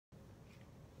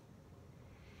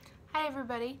Hi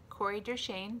everybody, Corey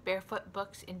Dershane, Barefoot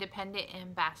Books Independent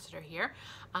Ambassador here.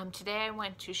 Today I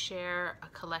want to share a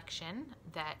collection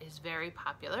that is very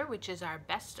popular, which is our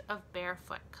Best of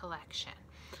Barefoot collection.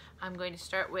 I'm going to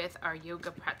start with our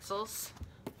Yoga Pretzels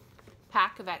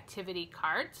pack of activity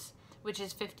cards, which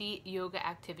is 50 yoga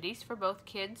activities for both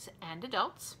kids and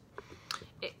adults.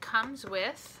 It comes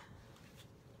with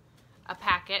a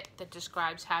packet that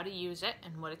describes how to use it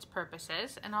and what its purpose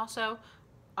is, and also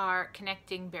our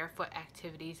connecting barefoot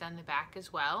activities on the back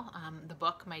as well. The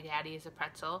book, My Daddy is a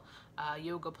Pretzel,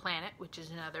 Yoga Planet, which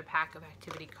is another pack of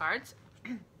activity cards.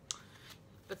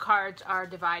 The cards are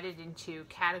divided into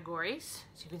categories.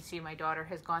 As you can see, my daughter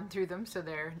has gone through them, so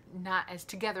they're not as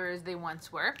together as they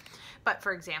once were. But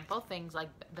for example, things like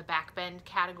the back bend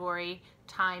category,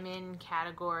 time in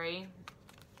category,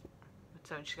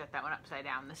 so she got that one upside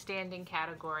down, the standing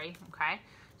category, okay?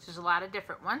 So there's a lot of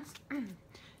different ones.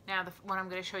 Now the one I'm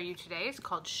going to show you today is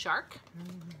called Shark.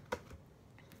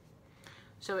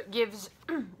 So it gives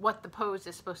what the pose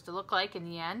is supposed to look like in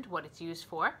the end, what it's used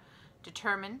for.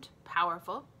 Determined,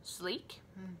 powerful, sleek.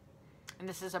 And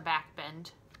this is a back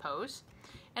bend pose.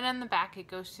 And on the back it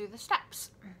goes through the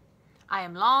steps. I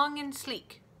am long and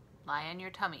sleek. Lie on your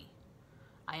tummy.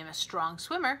 I am a strong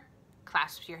swimmer.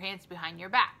 Clasp your hands behind your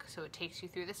back. So it takes you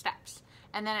through the steps.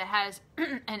 And then it has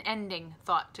an ending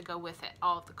thought to go with it.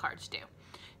 All of the cards do.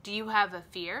 Do you have a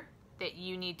fear that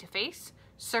you need to face?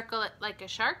 Circle it like a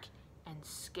shark and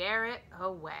scare it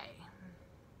away.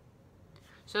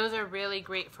 So those are really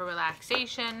great for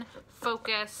relaxation,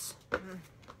 focus,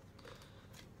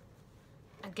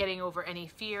 and getting over any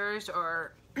fears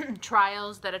or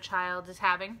trials that a child is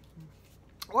having,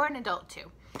 or an adult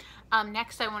too.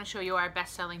 Next, I want to show you our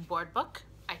best-selling board book,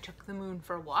 I Took the Moon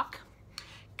for a Walk.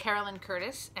 Carolyn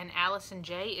Curtis and Allison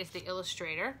J. is the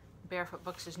illustrator. Barefoot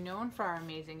Books is known for our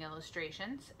amazing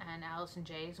illustrations, and Allison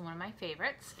J. is one of my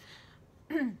favorites.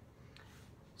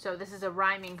 So this is a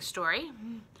rhyming story.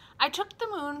 I took the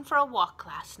moon for a walk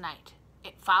last night.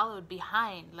 It followed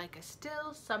behind like a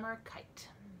still summer kite.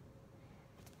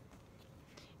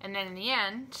 And then in the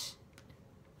end,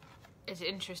 it's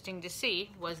interesting to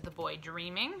see, was the boy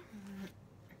dreaming?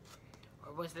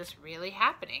 Or was this really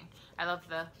happening? I love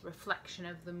the reflection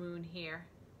of the moon here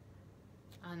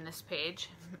on this page.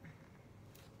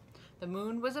 The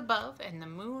moon was above and the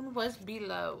moon was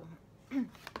below. And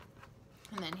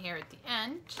then here at the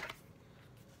end,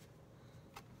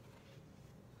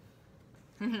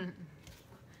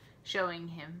 showing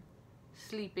him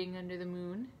sleeping under the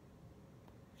moon.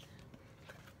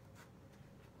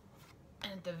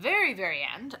 And at the very, very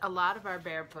end, a lot of our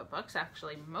Barefoot books,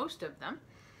 actually most of them,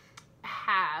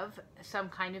 have some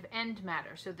kind of end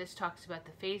matter. So this talks about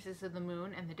the phases of the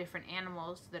moon and the different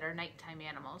animals that are nighttime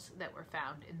animals that were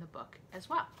found in the book as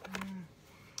well.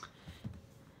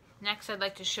 Next, I'd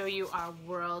like to show you our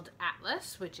World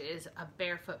Atlas, which is a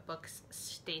Barefoot Books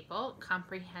staple,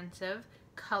 comprehensive,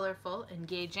 colorful,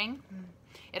 engaging.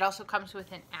 It also comes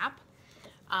with an app,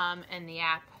 and the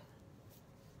app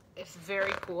is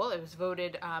very cool. It was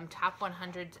voted top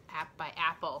 100 app by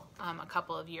Apple a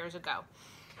couple of years ago.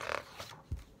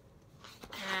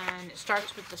 And it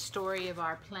starts with the story of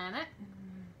our planet.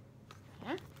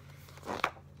 Okay.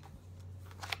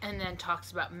 And then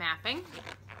talks about mapping.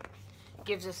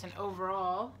 Gives us an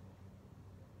overall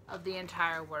of the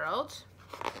entire world.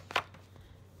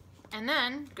 And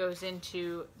then goes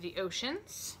into the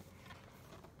oceans.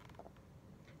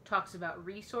 Talks about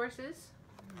resources.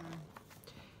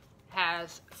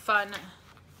 Has fun,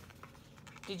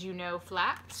 did you know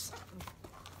flaps?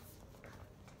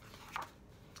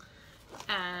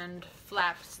 And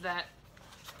flaps that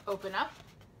open up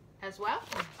as well.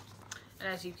 And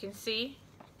as you can see,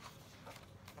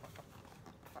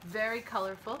 very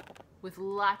colorful with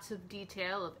lots of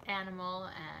detail of animal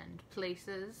and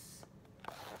places.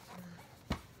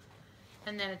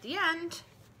 And then at the end,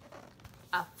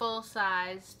 a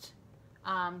full-sized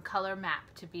color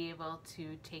map to be able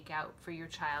to take out for your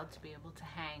child to be able to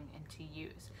hang and to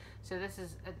use. So this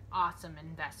is an awesome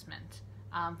investment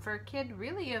for a kid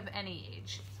really of any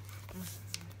age.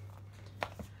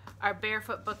 Our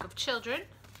Barefoot Book of Children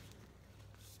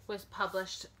was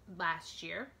published last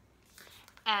year,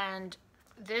 and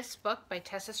this book by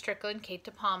Tessa Strickland, Kate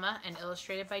DePalma, and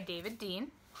illustrated by David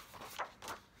Dean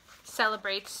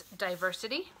celebrates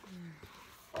diversity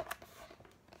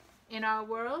in our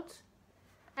world,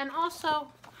 and also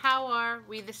how are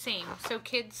we the same? So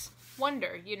kids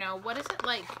wonder, you know, what is it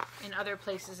like in other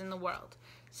places in the world?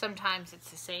 Sometimes it's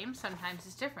the same, sometimes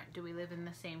it's different. Do we live in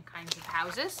the same kinds of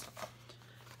houses?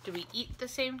 Do we eat the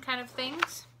same kind of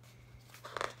things?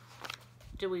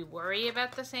 Do we worry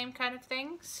about the same kind of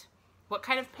things? What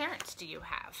kind of parents do you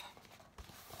have?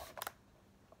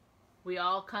 We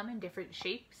all come in different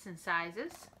shapes and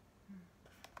sizes.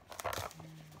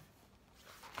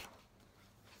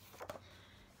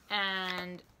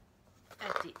 And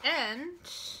at the end,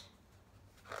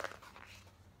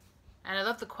 and I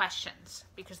love the questions,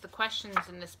 because the questions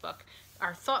in this book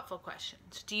are thoughtful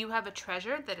questions. Do you have a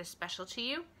treasure that is special to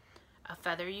you? A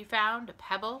feather you found, a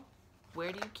pebble?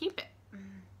 Where do you keep it?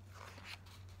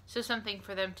 So something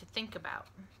for them to think about.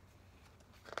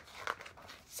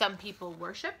 Some people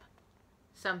worship.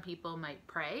 Some people might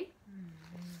pray.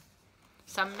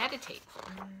 Some meditate.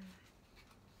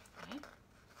 Okay.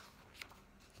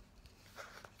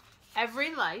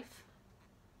 Every life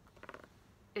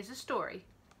is a story.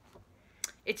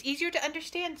 It's easier to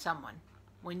understand someone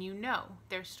when you know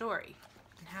their story.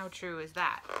 And how true is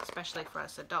that, especially for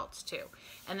us adults too.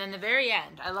 And then the very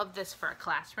end, I love this for a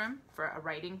classroom, for a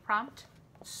writing prompt.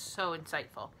 So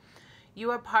insightful.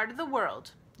 You are part of the world.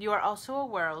 You are also a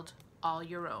world all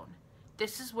your own.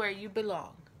 This is where you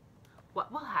belong.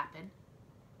 What will happen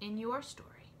in your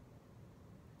story?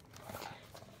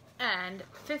 And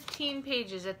 15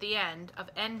 pages at the end of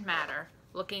End Matter,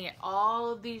 looking at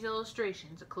all of these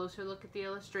illustrations, a closer look at the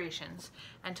illustrations,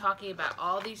 and talking about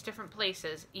all these different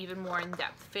places even more in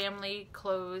depth. Family,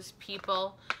 clothes,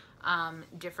 people,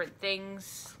 different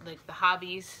things, like the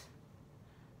hobbies,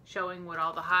 showing what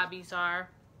all the hobbies are.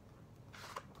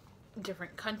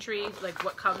 Different countries, like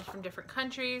what comes from different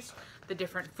countries, the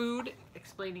different food,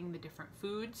 explaining the different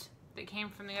foods that came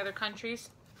from the other countries.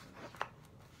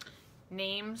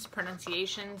 Names,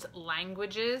 pronunciations,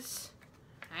 languages.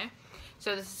 Okay?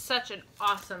 So this is such an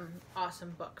awesome,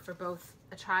 awesome book for both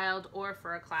a child or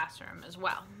for a classroom as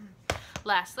well.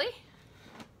 Lastly,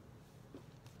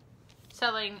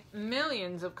 selling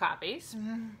millions of copies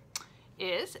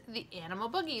is The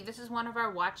Animal Boogie. This is one of our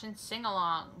watch and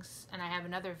sing-alongs, and I have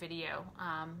another video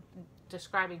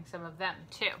describing some of them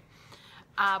too.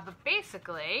 But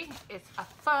basically, it's a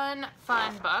fun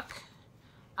book.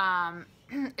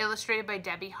 Illustrated by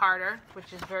Debbie Harder,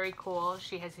 which is very cool.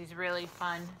 She has these really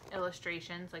fun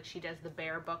illustrations, like she does the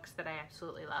bear books that I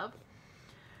absolutely love.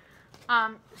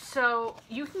 So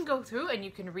you can go through and you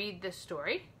can read this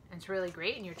story, and it's really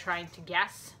great, and you're trying to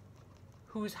guess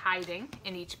who's hiding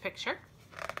in each picture.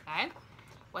 Okay?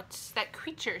 What's that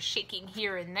creature shaking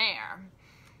here and there?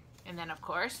 And then, of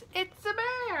course, it's a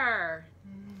bear.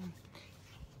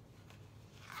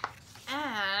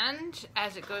 And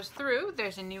as it goes through,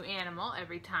 there's a new animal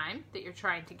every time that you're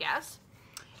trying to guess.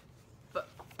 But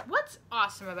what's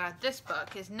awesome about this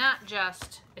book is not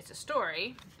just it's a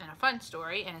story, and a fun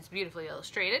story, and it's beautifully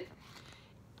illustrated.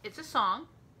 It's a song,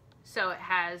 so it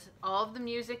has all of the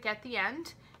music at the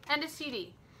end, and a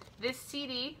CD. This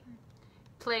CD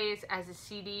plays as a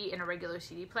CD in a regular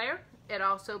CD player. It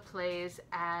also plays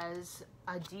as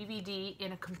a DVD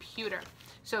in a computer.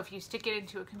 So if you stick it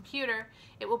into a computer,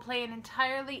 it will play an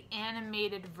entirely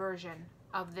animated version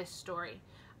of this story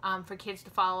for kids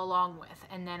to follow along with.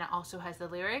 And then it also has the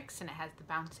lyrics, and it has the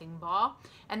bouncing ball.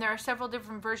 And there are several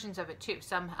different versions of it too.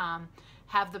 Some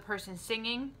have the person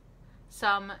singing,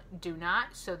 some do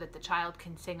not, so that the child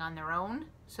can sing on their own.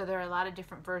 So there are a lot of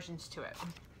different versions to it.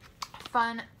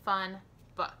 Fun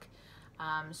book.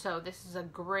 So this is a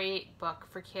great book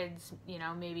for kids, you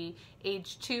know, maybe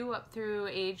age 2 up through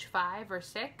age 5 or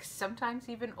 6, sometimes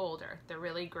even older. They're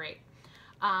really great.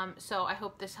 So I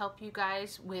hope this helped you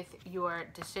guys with your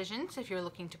decisions if you're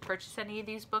looking to purchase any of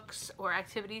these books or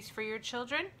activities for your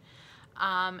children.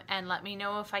 And let me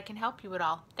know if I can help you at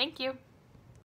all. Thank you.